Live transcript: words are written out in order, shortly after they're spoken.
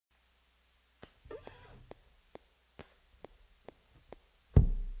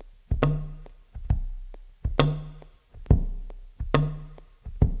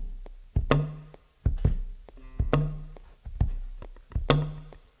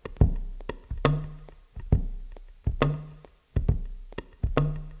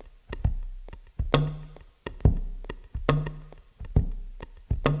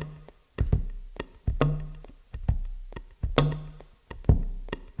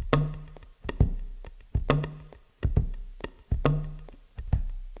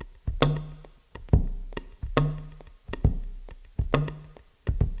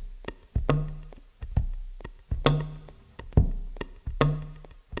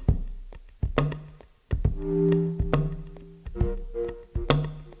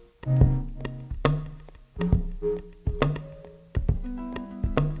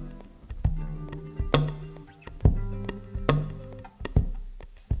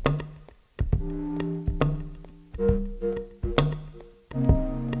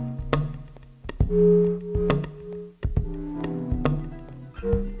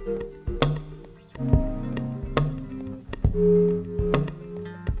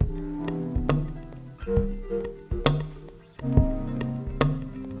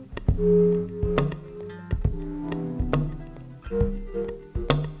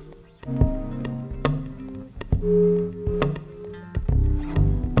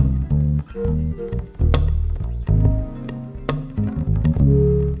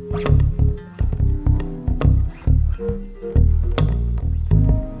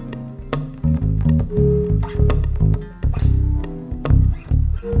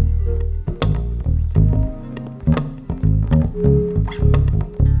Let's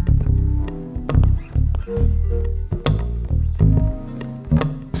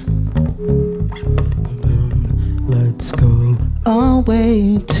go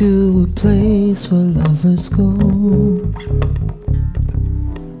away to a place where lovers go,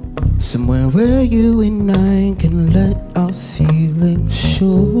 somewhere where you and I can let our feelings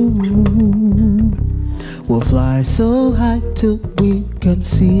show. We'll fly so high till we can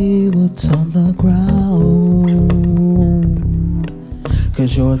see what's on the ground,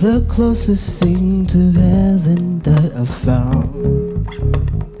 'cause you're the closest thing to heaven that I've found.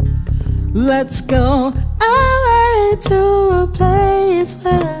 Let's go away to a place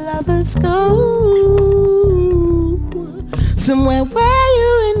where lovers go, somewhere where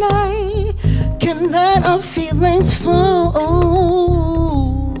you and I can let our feelings flow.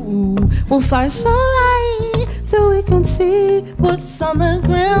 We'll fly so high till we can see what's on the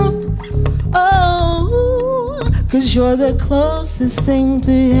ground. Oh, 'cause you're the closest thing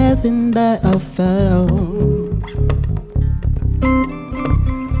to heaven that I've found.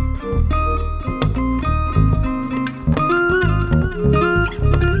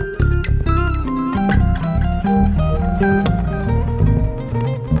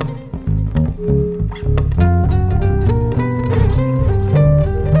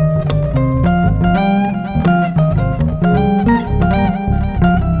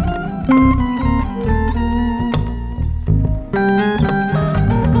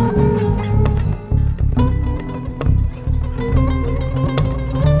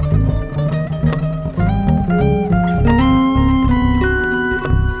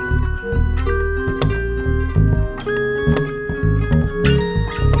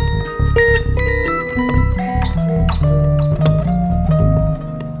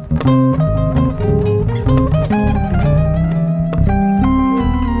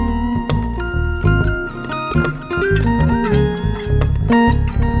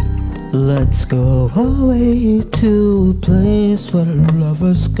 Let's go away to a place where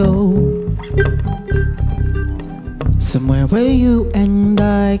lovers go, somewhere where you and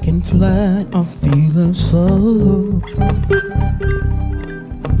I can let our feelings flow.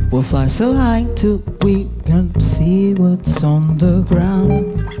 We'll fly so high till we can see what's on the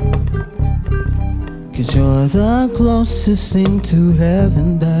ground, 'cause you're the closest thing to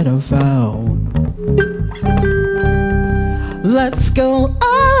heaven that I've found. Let's go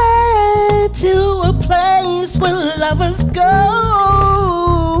away to a place where lovers go,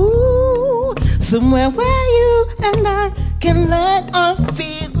 somewhere where you and I can let our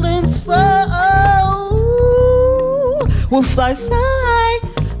feelings flow. We'll fly so high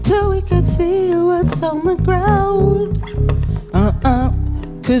till we can see what's on the ground.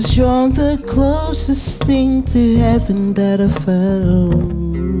 'Cause you're the closest thing to heaven that I found.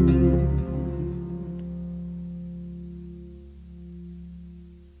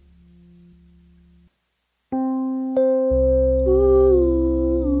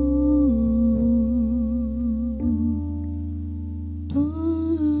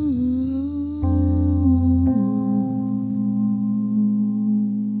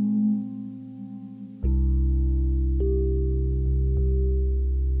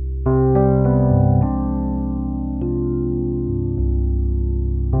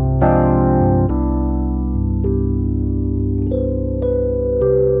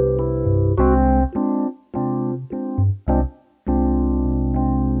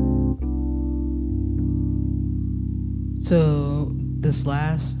 So this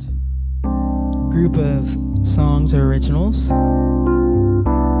last group of songs are originals.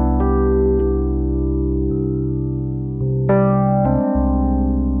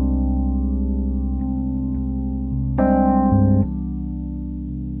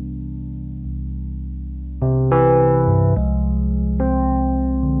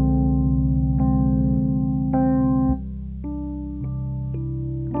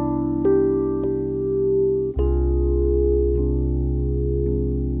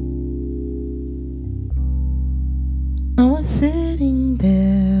 I was sitting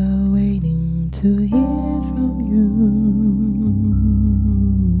there waiting to hear from you.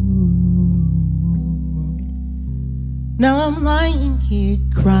 Now I'm lying here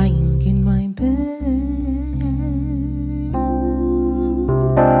crying in my bed.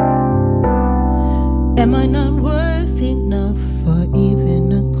 Am I not worth enough for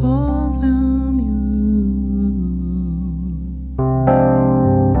even a call from you?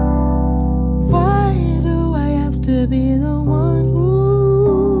 Why do I have to be the one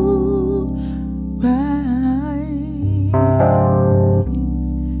who cries?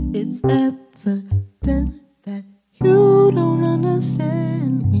 It's evident that you don't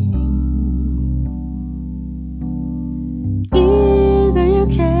understand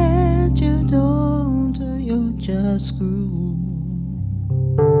screw.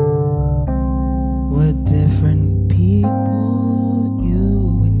 We're different people,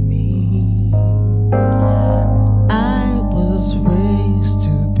 you and me. I was raised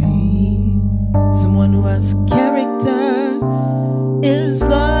to be someone who has character, is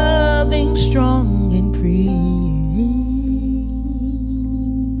loving, strong, and free.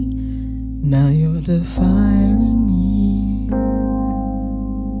 Now you're defining me.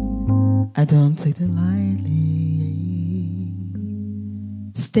 I don't take it lightly.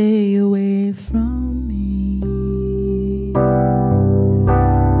 Stay away from me.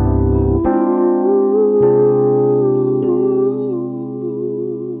 Ooh.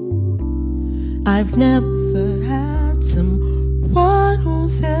 I've never had someone who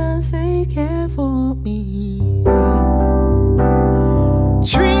says they care for me.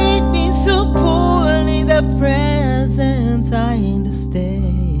 Treat me so poorly, the presence I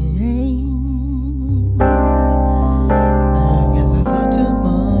understand. I guess I thought too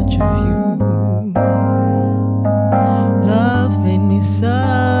much of you. Love made me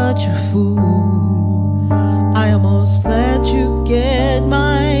such a fool. I almost let you get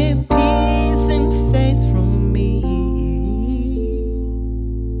my peace and faith from me.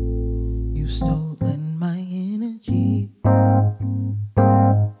 You've stolen my energy.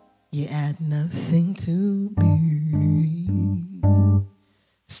 You add nothing to me.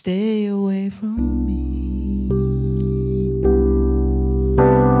 Stay away from me. Ooh.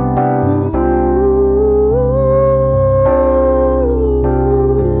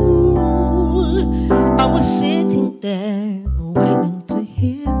 I was sitting there waiting to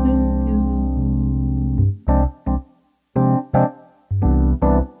hear from you.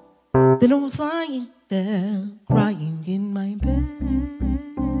 Then I was lying there crying in my bed.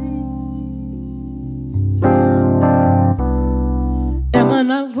 Am I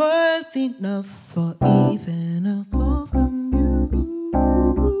not worthy enough for even a call from you?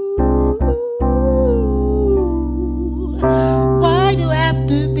 Why do I have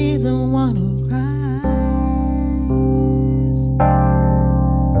to be the one who cries?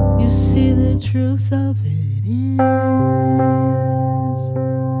 You see, the truth of it is,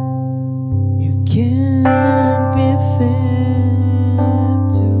 you can't be fair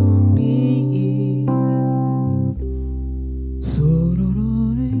to me. So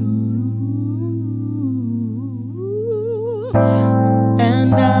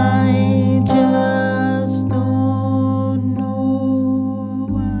and I just don't know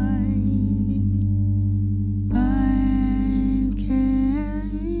why I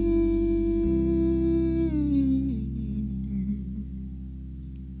can't.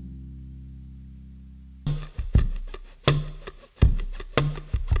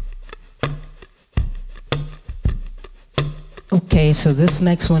 Okay, so this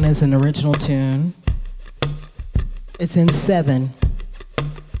next one is an original tune. It's in 7.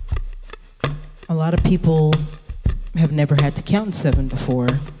 A lot of people have never had to count in 7 before,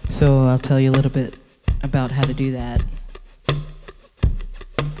 so I'll tell you a little bit about how to do that.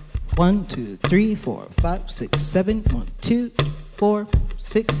 1, 2, 3, 4, 5, 6, 7. 1, 2, 4,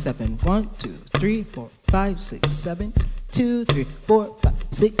 6, 7. 1, 2, 3, 4, 5, 6, 7. 2, 3, 4, 5,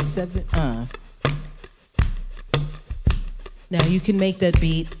 6, 7. Now you can make that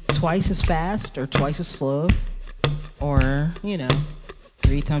beat twice as fast or twice as slow. Or,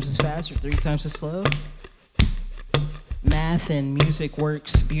 3 times as fast or 3 times as slow. Math and music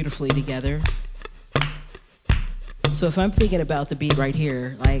works beautifully together. So if I'm thinking about the beat right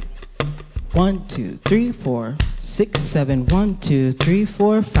here, like 1, 2, 3, 4, 6, 7, 1, 2, 3,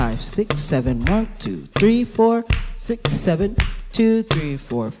 4, 5, 6, 7, 1, 2, 3, 4, 6, 7, 2, 3,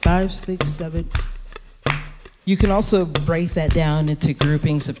 4, 5, 6, 7. You can also break that down into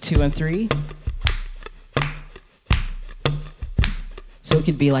groupings of 2 and 3. So it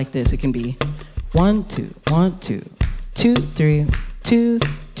could be like this. It can be 1, 2, 1, 2, 2, 3, 2,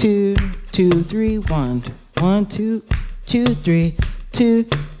 2, 2, 3, 1, 1, 2, 2, 3, 2,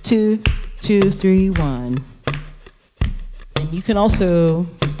 2, 2, 3, 1. And you can also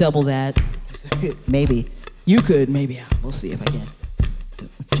double that. Maybe. You could, maybe. We'll see if I can.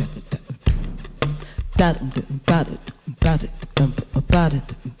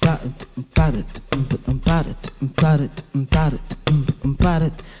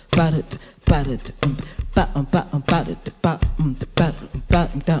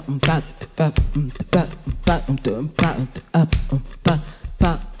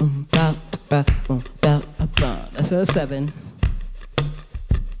 That's a 7.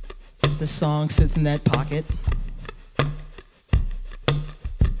 The song sits in that pocket.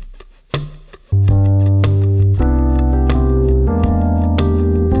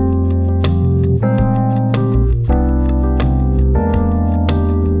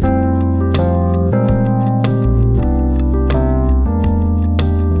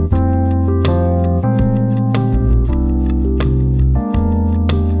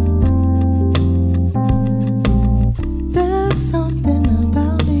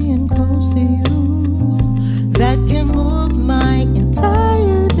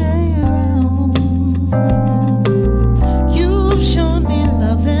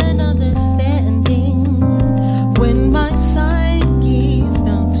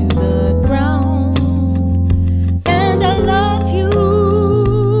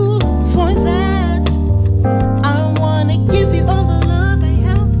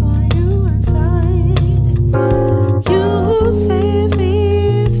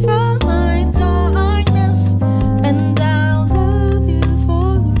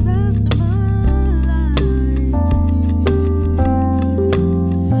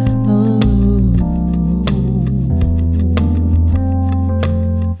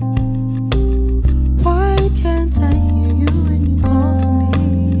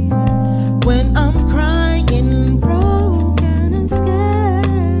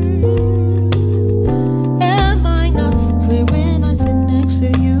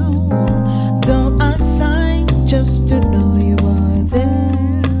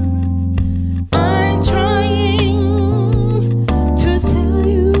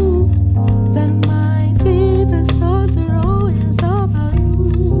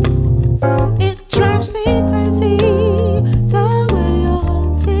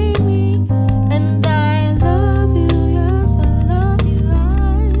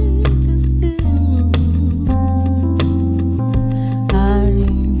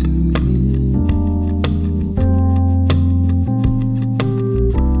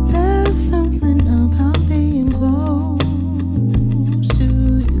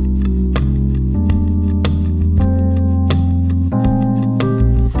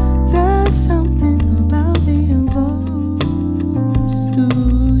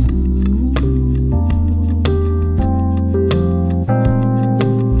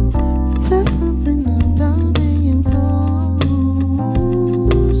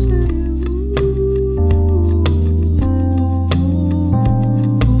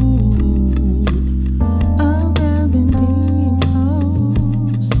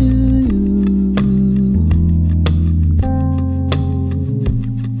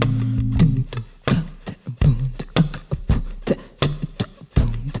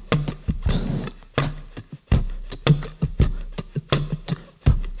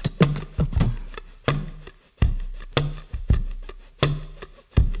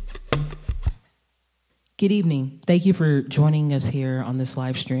 Good evening. Thank you for joining us here on this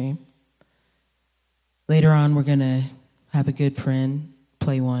live stream. Later on, we're going to have a good friend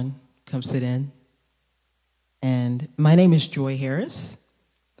play one, come sit in. And my name is Joy Harris.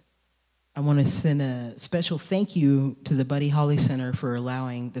 I want to send a special thank you to the Buddy Holly Center for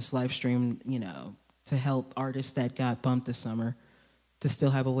allowing this live stream, to help artists that got bumped this summer to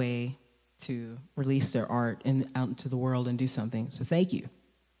still have a way to release their art and out into the world and do something. So thank you.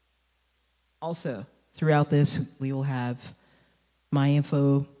 Also, throughout this, we will have my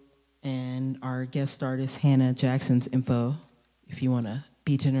info and our guest artist, Hannah Jackson's info, if you want to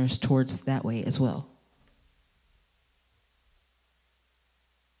be generous towards that way as well.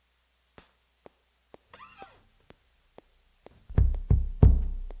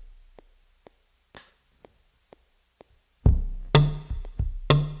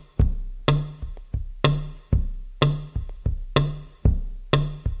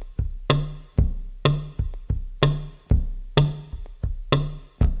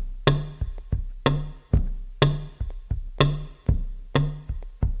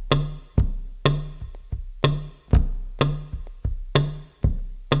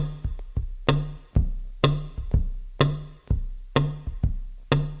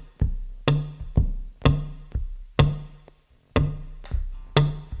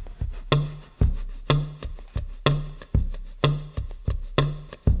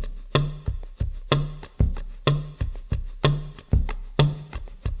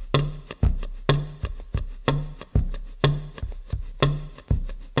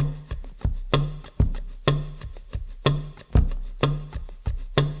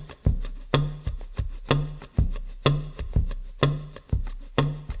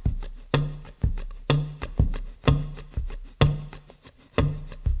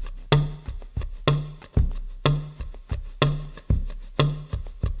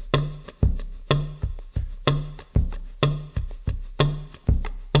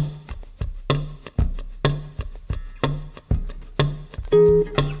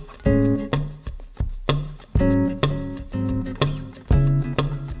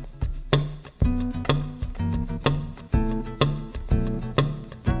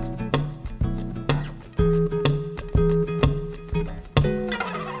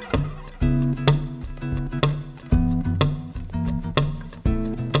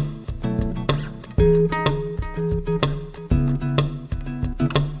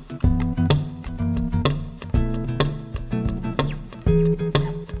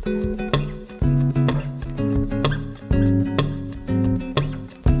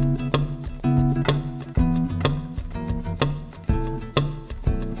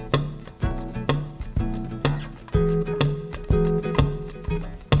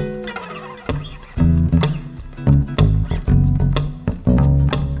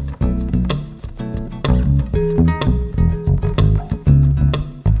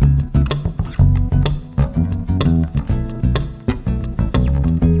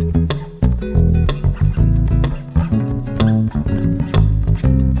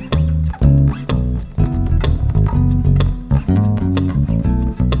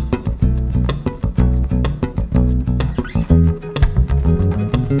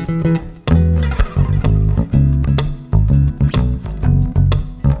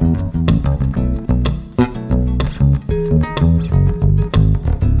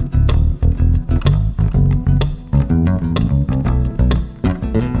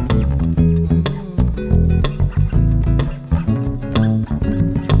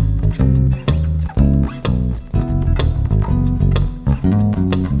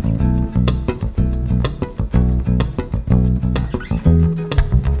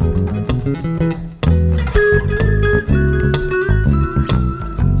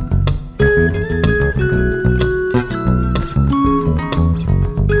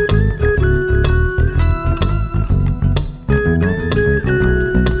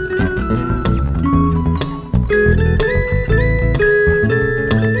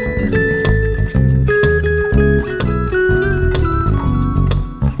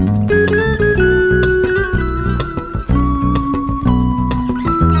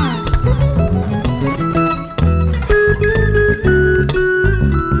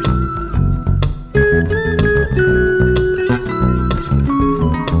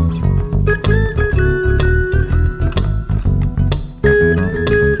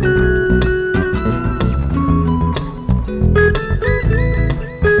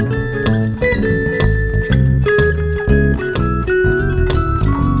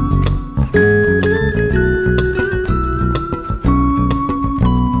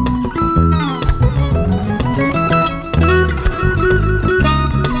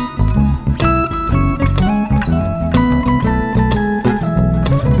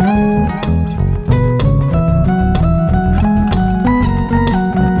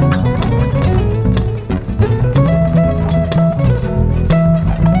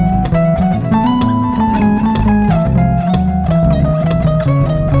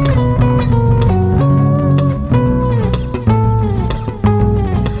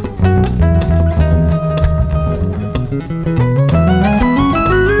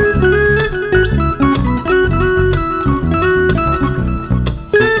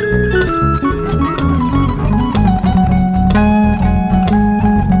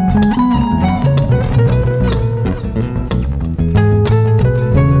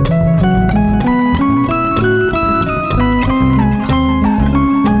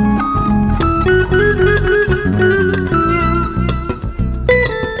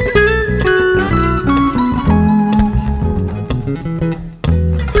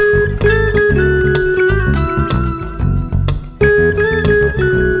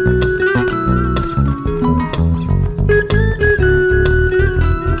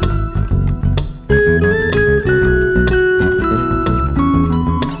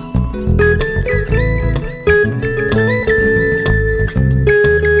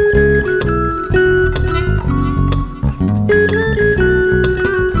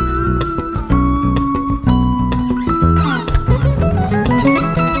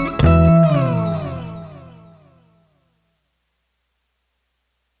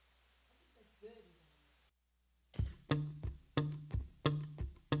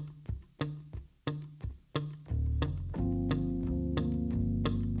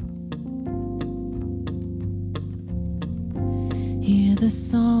 the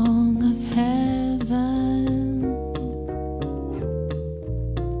song of heaven.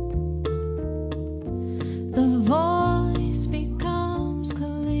 The voice becomes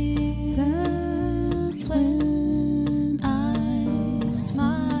clear. That's when I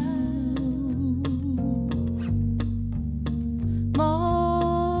smile.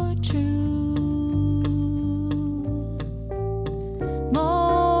 More truth,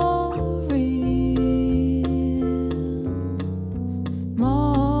 more real,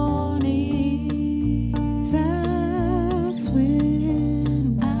 more near. that's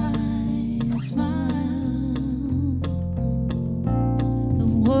when I smile. The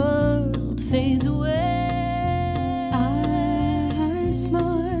world fades away. I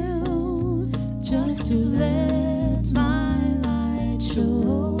smile Just to let my light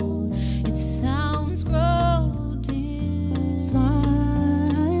show. It sounds grow dim.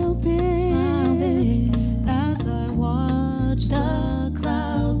 smile big, Smile big as I watch the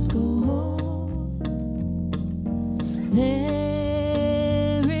clouds go.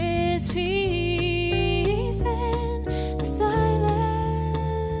 There is peace in the silence.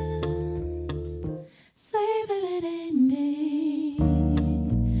 Sweet ending.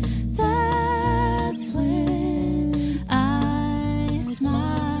 That's when I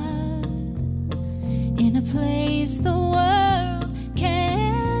smile in a place the world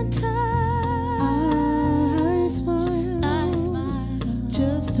can't touch. I smile I smile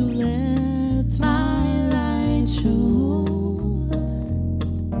just to let my light show.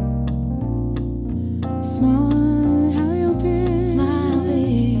 smile big, Smile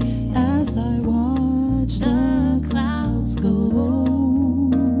big as I watch the clouds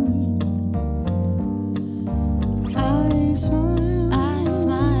go. I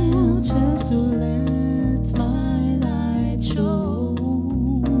smile just to let my light show.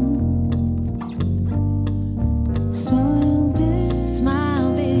 Smile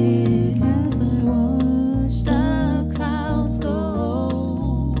big as I watch The clouds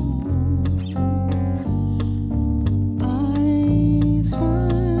go. I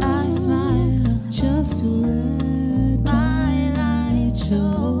smile just to let My light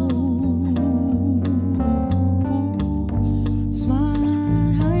show.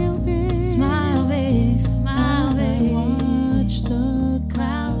 smile big Smile big, smile as I big. watch the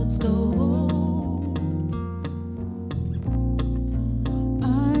Clouds go.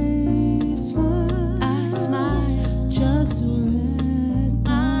 I smile just to let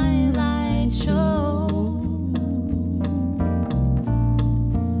My light show.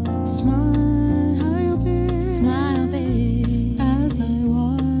 smile big Smile big as I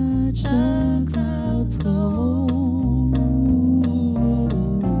watch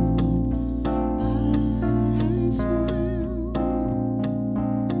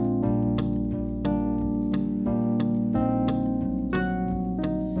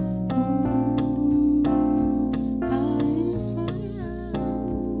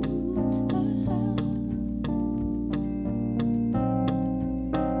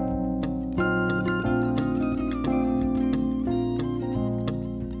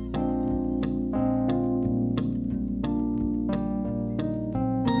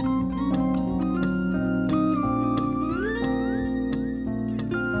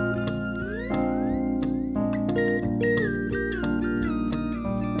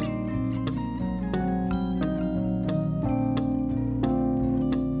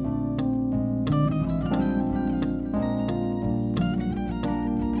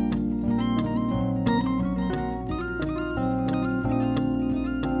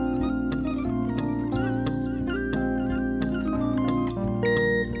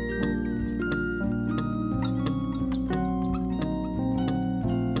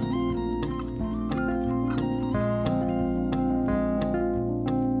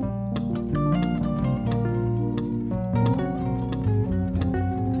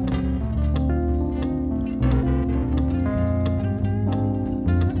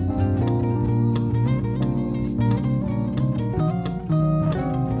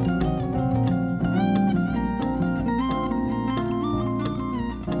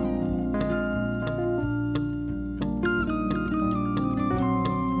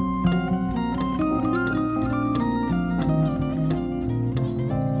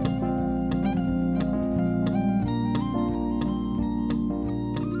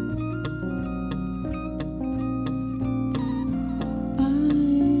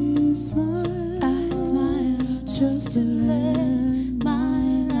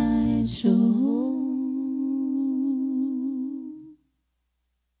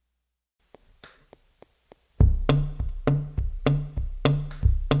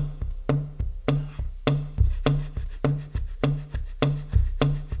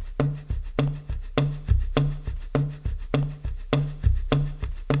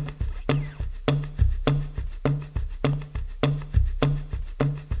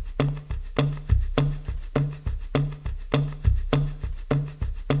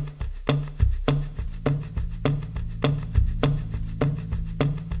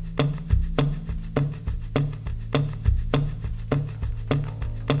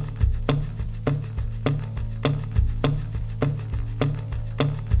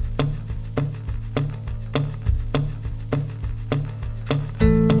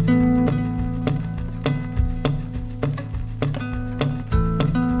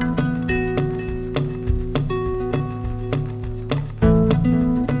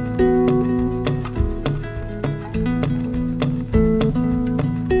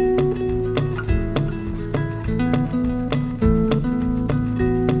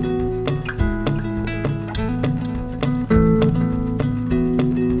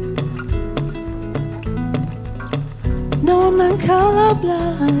know I'm not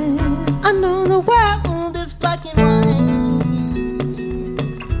colorblind. I know the world is black and white.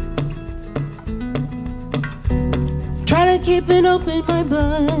 Try to keep it open, my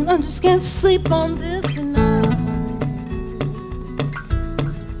mind. I just can't sleep on this tonight.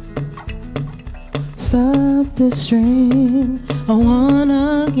 Stop the strain. I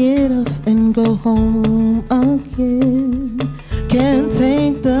wanna get up and go home again. Can't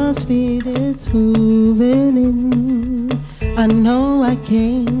take the speed it's moving in. I know I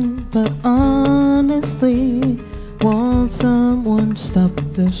can, but honestly, won't someone stop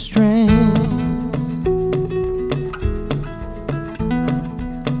the strain?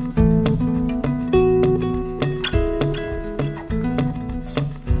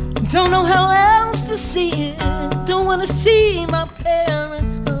 Don't know how else to see it. Don't wanna see my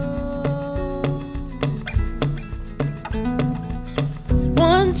parents go.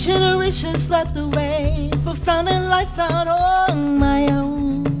 One generation slept away for finding life out on my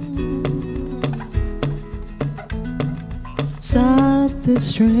own. Stop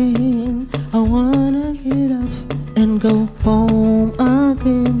this train. I wanna get off and go home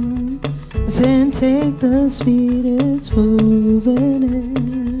again. Can't take the speed it's moving in.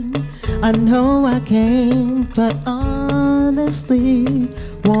 I know I can, but honestly,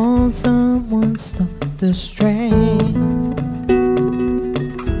 won't someone stop this train?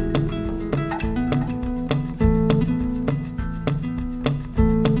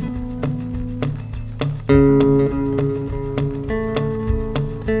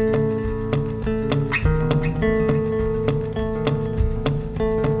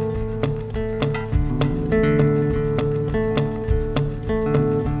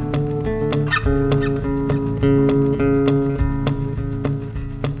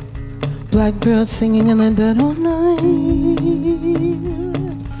 Blackbird singing in the dead of night.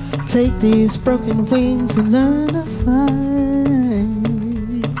 Take these broken wings and learn to fly.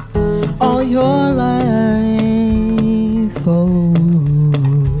 All your life, oh,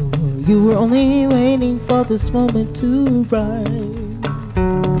 you were only waiting for this moment to arrive.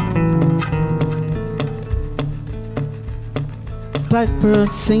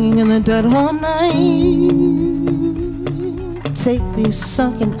 Blackbird singing in the dead of night. Take these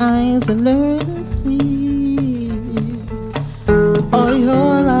sunken eyes and learn to see. All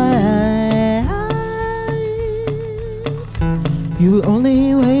your life, you were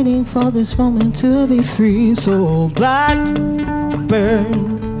only waiting for this moment to be free. So blackbird,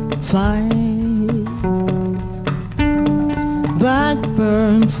 fly.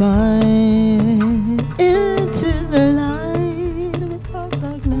 Blackbird, fly into the light of a dark,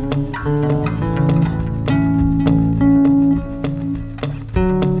 dark night.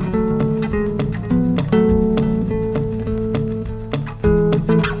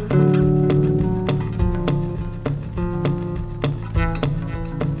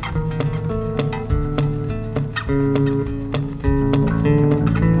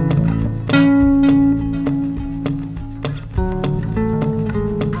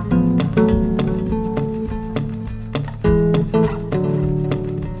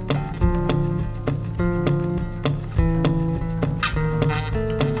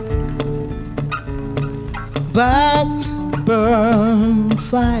 Blackbird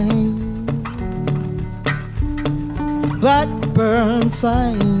fly, blackbird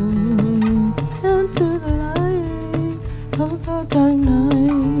fly into the light of a dark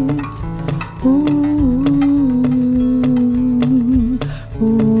night. Ooh,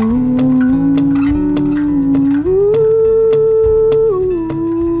 ooh.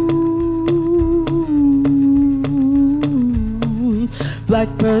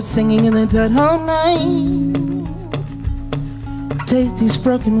 Blackbird singing in the dead of night. Take these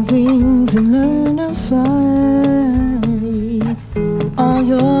broken wings and learn to fly. All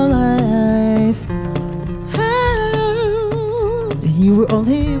your life, you were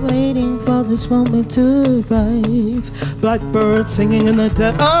only waiting for this moment to arrive. Blackbird singing in the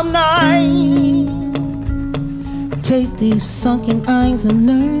dead of night. Take these sunken eyes and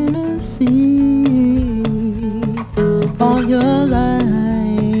learn to see. All your life,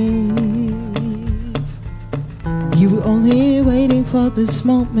 you were only waiting for this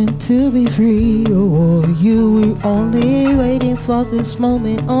moment to be free. Oh, you were only waiting for this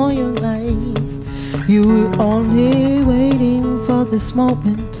moment all your life. You were only waiting for this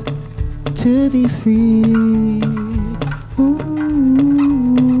moment to be free. Ooh.